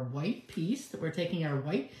white piece. That we're taking our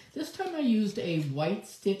white. This time I used a white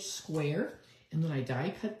stitch square, and then I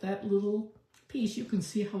die cut that little piece. You can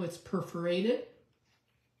see how it's perforated.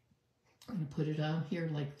 I'm going to put it on here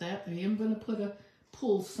like that. I am going to put a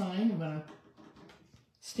pull sign. I'm going to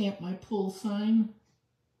stamp my pull sign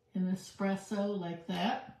in espresso like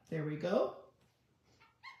that. There we go.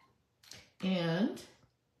 And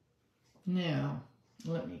now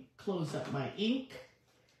let me close up my ink.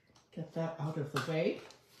 Get that out of the way.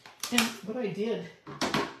 And what I did,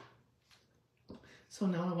 so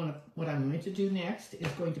now what I'm going to do next is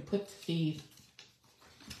going to put the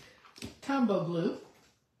Tombow glue,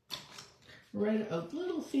 right, a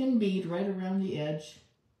little thin bead right around the edge.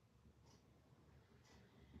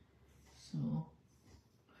 So,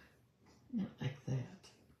 yeah, like that.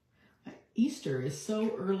 Easter is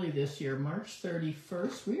so early this year, March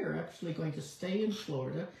 31st. We are actually going to stay in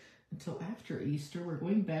Florida until after Easter. We're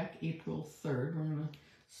going back April 3rd. We're going to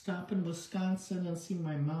stop in Wisconsin and see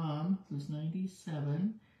my mom, who's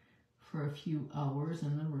 97, for a few hours,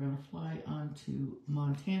 and then we're going to fly on to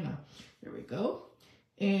Montana. There we go.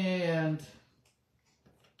 And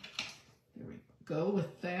there we go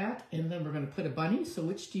with that. And then we're going to put a bunny. So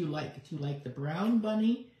which do you like? Do you like the brown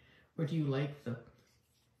bunny, or do you like the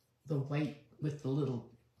white with the little,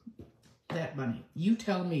 that bunny? You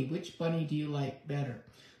tell me, which bunny do you like better?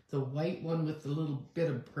 The white one with the little bit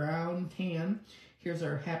of brown tan. Here's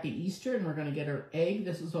our Happy Easter, and we're going to get our egg.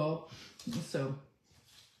 This is all, so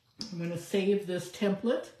I'm going to save this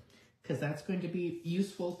template because that's going to be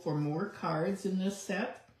useful for more cards in this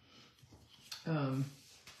set.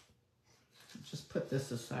 Just put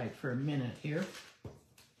this aside for a minute here.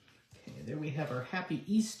 Okay, there we have our Happy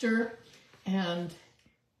Easter, and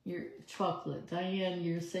your chocolate. Diane,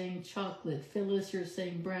 you're saying chocolate. Phyllis, you're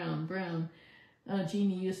saying brown, brown.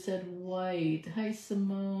 Jeannie, you said white. Hi,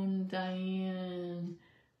 Simone, Diane,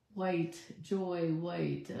 white. Joy,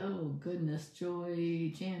 white. Oh, goodness,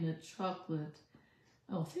 Joy, Janet, chocolate.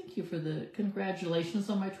 Oh, thank you for the congratulations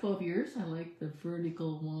on my 12 years. I like the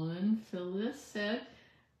vertical one. Phyllis said,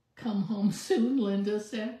 come home soon, Linda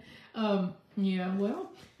said. Yeah,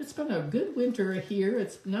 well, it's been a good winter here.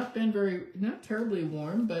 It's not been not terribly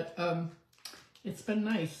warm, but it's been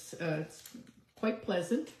nice. It's quite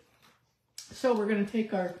pleasant. So we're going to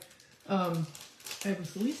take our, I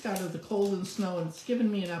was released out of the cold and snow, and it's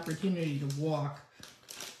given me an opportunity to walk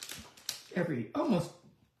almost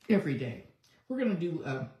every day. We're going to do,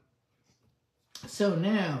 so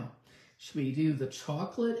now, should we do the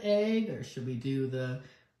chocolate egg, or should we do the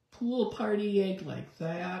pool party egg like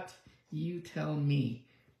that? You tell me.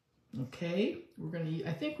 Okay,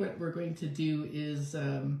 I think what we're going to do is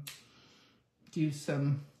do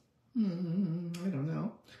some, I don't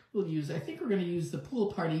know. I think we're going to use the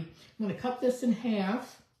Pool Party. I'm going to cut this in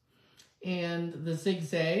half and the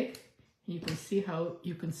zigzag. You can see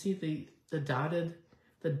the dotted,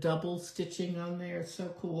 the double stitching on there. It's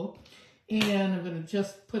so cool. And I'm going to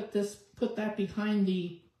just put that behind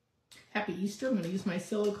the Happy Easter. I'm going to use my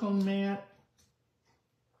silicone mat.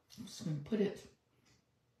 I'm just going to put it,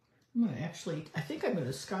 I think I'm going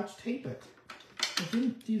to Scotch tape it. I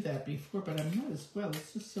didn't do that before, but I might as well.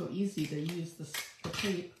 It's just so easy to use the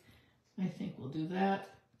tape. I think we'll do that.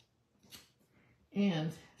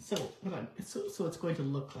 And so it's going to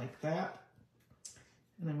look like that.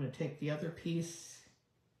 And I'm going to take the other piece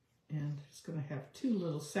and it's going to have two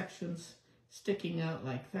little sections sticking out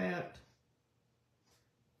like that.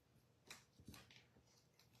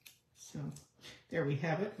 So there we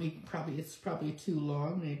have it. It's probably too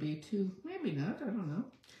long, maybe not, I don't know.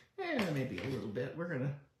 Maybe a little bit. I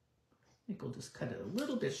think we'll just cut it a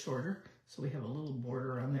little bit shorter so we have a little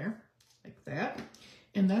border on there, like that.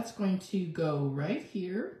 And that's going to go right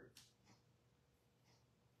here.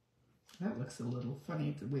 That looks a little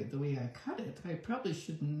funny the way I cut it. I probably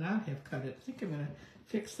should not have cut it. I think I'm going to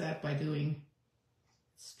fix that by doing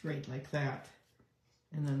straight like that.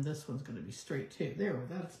 And then this one's going to be straight too. There,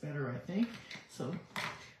 that's better, I think. So,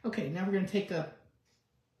 okay, now we're going to take and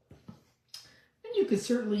you could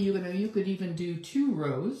certainly, you could even do 2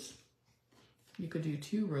 rows. You could do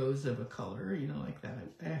 2 rows of a color, like that.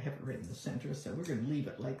 I have it right in the center, so we're going to leave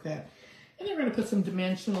it like that. And then we're going to put some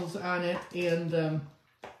dimensionals on it, and I'm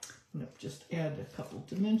going to just add a couple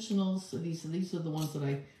dimensionals. So these are the ones that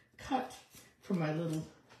I cut from my little,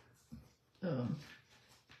 the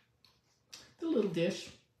little dish.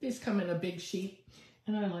 These come in a big sheet,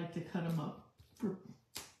 and I like to cut them up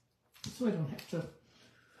so I don't have to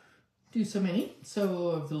do so many. So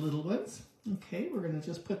of the little ones. Okay, we're going to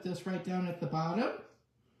just put this right down at the bottom,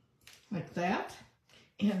 like that.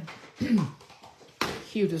 And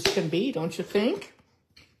cute as can be, don't you think?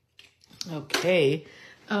 Okay.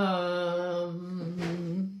 How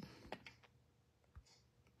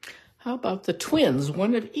about the twins,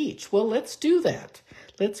 one of each? Well, let's do that.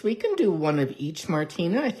 We can do one of each,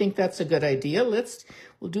 Martina. I think that's a good idea.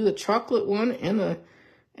 We'll do the chocolate one and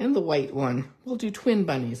the white one. We'll do twin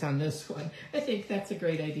bunnies on this one. I think that's a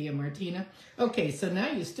great idea, Martina. Okay, so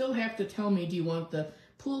now you still have to tell me, do you want the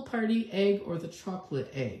Pool Party egg or the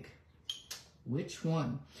chocolate egg? Which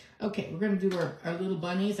one? Okay, we're going to do our little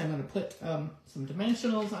bunnies. I'm going to put some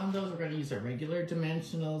dimensionals on those. We're going to use our regular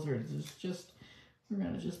dimensionals, or we're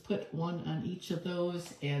going to just put one on each of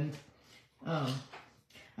those. And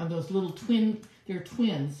on those little they're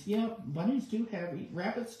twins. Yeah, rabbits do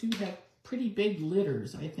have pretty big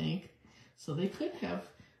litters, I think. So they could have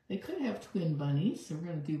twin bunnies. So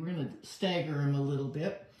we're going to stagger them a little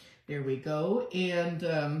bit. There we go.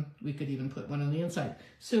 And we could even put one on the inside.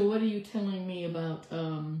 So what are you telling me about,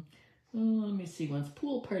 let me see, one's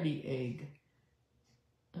Pool Party egg.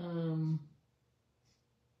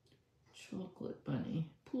 Chocolate bunny.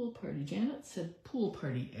 Pool Party. Janet said Pool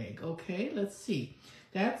Party egg. Okay, let's see.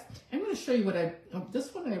 I'm going to show you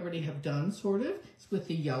this one I already have done, sort of. It's with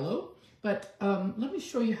the yellow. But let me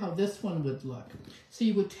show you how this one would look. So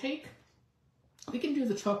you would we can do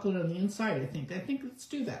the chocolate on the inside, I think. Let's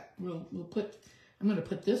do that. I'm going to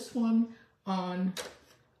put this one on.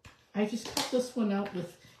 I just cut this one out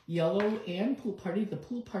with yellow and Pool Party. The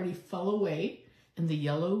Pool Party fell away, and the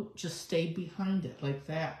yellow just stayed behind it like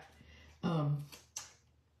that.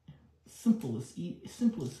 Simple as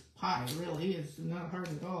pie, really. It's not hard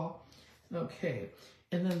at all. Okay,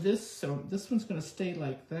 and then this one's going to stay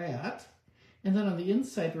like that. And then on the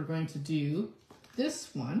inside, we're going to do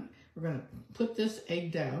this one. We're going to put this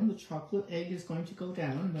egg down. The chocolate egg is going to go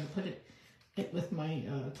down. I'm going to put it with my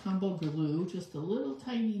Tombow glue, just a little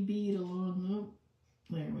tiny bead along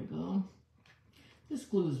the, there we go. This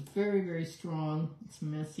glue is very, very strong. It's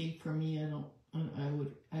messy for me.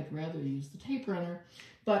 I'd rather use the tape runner,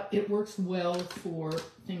 but it works well for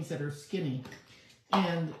things that are skinny.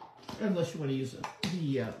 And unless you want to use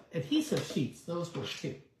the adhesive sheets, those work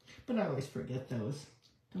too. But I always forget those.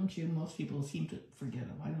 Don't you? Most people seem to forget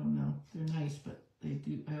them. I don't know. They're nice, but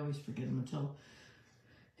I always forget them until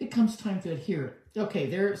it comes time to adhere it.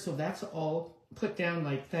 Okay, so that's all put down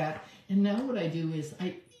like that. And now what I do is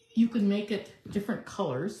you can make it different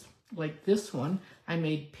colors. Like this one, I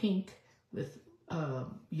made pink with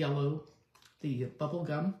yellow, the bubble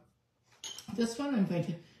gum. This one, I'm going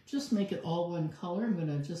to just make it all one color. I'm going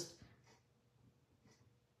to just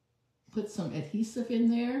put some adhesive in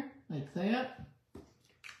there, like that.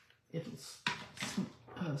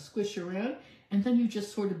 it'll squish around, and then you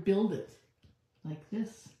just sort of build it like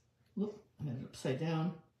this. Whoop, I got it upside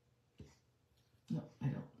down. No, I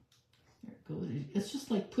don't. There it goes. It's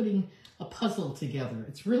just like putting a puzzle together.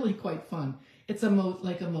 It's really quite fun. It's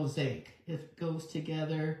like a mosaic. It goes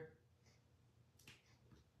together.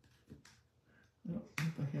 I don't know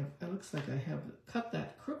if I have, it looks like I have cut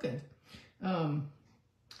that crooked. But I'm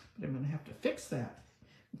going to have to fix that.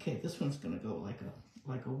 Okay, this one's going to go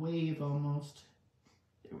like a wave almost.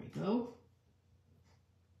 There we go.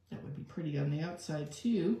 That would be pretty on the outside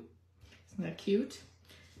too. Isn't that cute?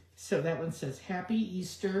 So that one says Happy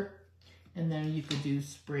Easter. And then you could do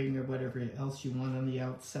spring or whatever else you want on the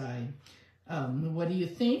outside. What do you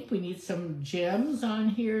think? We need some gems on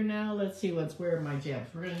here now. Let's see where are my gems.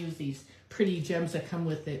 We're going to use these pretty gems that come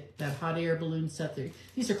with it, that hot air balloon set there.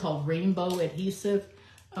 These are called rainbow adhesive.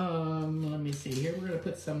 Let me see here. We're going to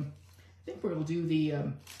put some, I think we'll do the,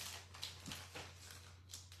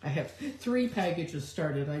 I have 3 packages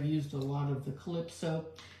started. I've used a lot of the Calypso.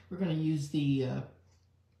 We're going to use the,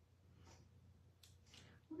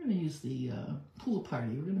 pool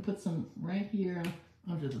party. We're going to put some right here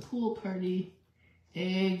under the pool party.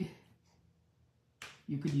 Egg.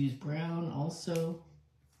 You could use brown also.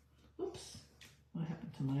 Oops. What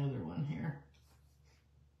happened to my other one here?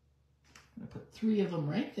 I'm going to put 3 of them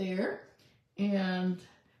right there. And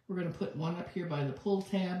we're going to put one up here by the pull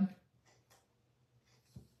tab.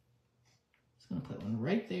 Just going to put one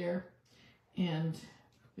right there. And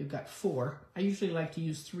we've got 4. I usually like to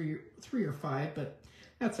use 3 or 5, but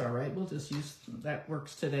that's all right. We'll just use, that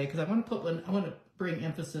works today, because I want to put one, I want to bring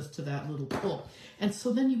emphasis to that little pull. And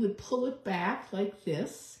so then you would pull it back like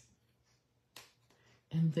this.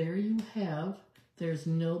 And there you have, there's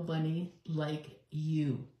no bunny like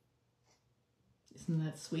you. Isn't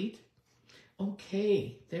that sweet?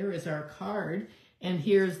 Okay, there is our card. And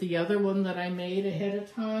here's the other one that I made ahead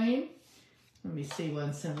of time. Let me see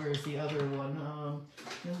once, and where's the other one?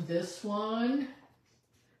 And this one.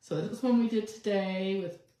 So this one we did today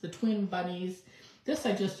with the twin bunnies. This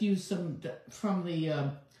I just used some from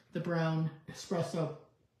the brown espresso.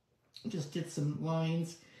 Just did some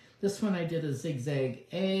lines. This one I did a zigzag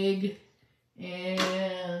egg,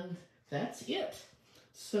 and that's it.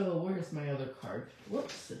 So where's my other card?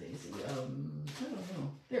 Whoops, daisy. I don't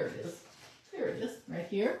know. There it is. There it is, right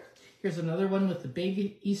here. Here's another one with the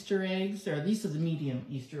big Easter eggs. Or these are the medium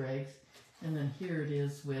Easter eggs. And then here it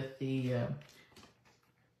is with the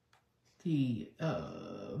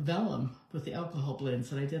vellum with the alcohol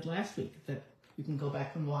blends that I did last week that you can go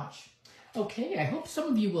back and watch. Okay, I hope some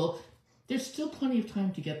of you will. There's still plenty of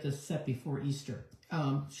time to get this set before Easter.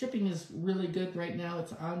 Shipping is really good right now.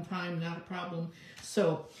 It's on time, not a problem.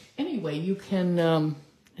 So anyway, you can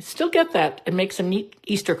still get that and make some neat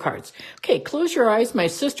Easter cards. Okay, close your eyes. My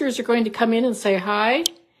sisters are going to come in and say hi.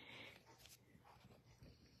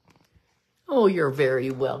 Oh, you're very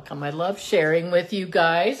welcome. I love sharing with you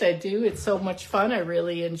guys. I do. It's so much fun. I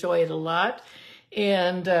really enjoy it a lot.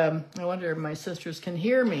 And I wonder if my sisters can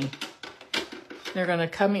hear me. They're going to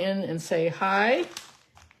come in and say hi.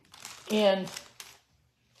 And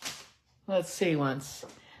let's see once.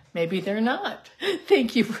 Maybe they're not.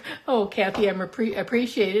 Thank you. Oh, Kathy, I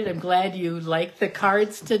appreciate it. I'm glad you liked the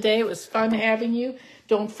cards today. It was fun having you.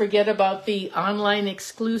 Don't forget about the online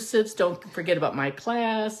exclusives. Don't forget about my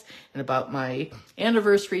class and about my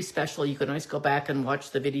anniversary special. You can always go back and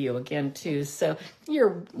watch the video again, too. So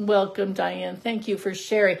you're welcome, Diane. Thank you for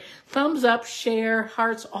sharing. Thumbs up, share,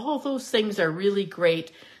 hearts, all those things are really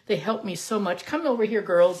great. They help me so much. Come over here,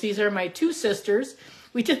 girls. These are my 2 sisters.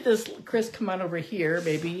 We did this, Chris, come on over here,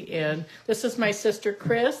 baby. And this is my sister,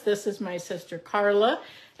 Chris. This is my sister, Carla.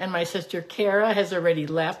 And my sister, Kara, has already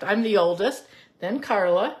left. I'm the oldest. Then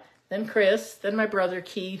Carla, then Chris, then my brother,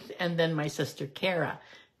 Keith, and then my sister, Kara.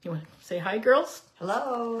 You want to say hi, girls?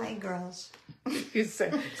 Hello. Hi, girls.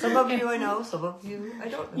 Some of you I know, some of you I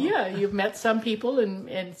don't know. Yeah, you've met some people,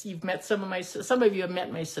 and you've met some of you have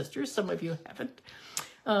met my sisters, some of you haven't.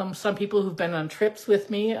 Some people who've been on trips with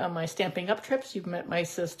me, on my Stamping Up trips, you've met my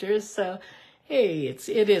sisters. So, hey,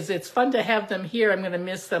 it's fun to have them here. I'm going to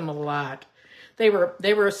miss them a lot. They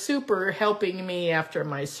were super helping me after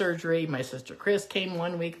my surgery. My sister Chris came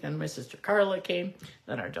 1 week, then my sister Carla came,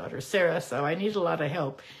 then our daughter Sarah. So I need a lot of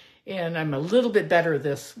help, and I'm a little bit better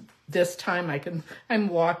this time. I'm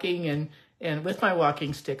walking and with my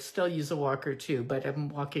walking stick. Still use a walker too, but I'm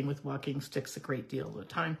walking with walking sticks a great deal of the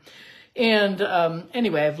time. And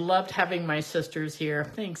anyway, I've loved having my sisters here.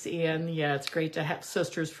 Thanks, Ian. Yeah, it's great to have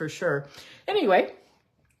sisters for sure. Anyway,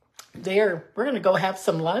 we're going to go have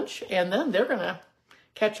some lunch, and then they're going to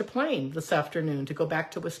catch a plane this afternoon to go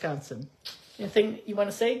back to Wisconsin. Anything you want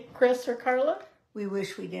to say, Chris or Carla? We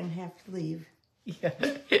wish we didn't have to leave. Yeah,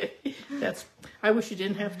 I wish you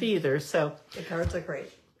didn't have to either. So The cards are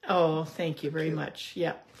great. oh, thank you very much.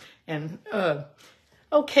 Yeah, and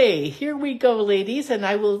okay, here we go, ladies, and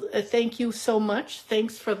I will thank you so much.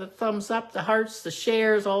 Thanks for the thumbs up, the hearts, the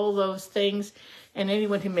shares, all those things, and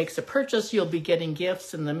anyone who makes a purchase, you'll be getting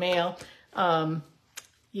gifts in the mail.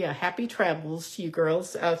 Yeah, happy travels to you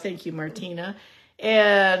girls. Thank you, Martina,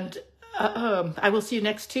 and I will see you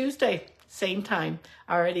next Tuesday, same time.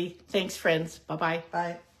 Alrighty, thanks, friends. Bye-bye.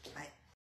 Bye.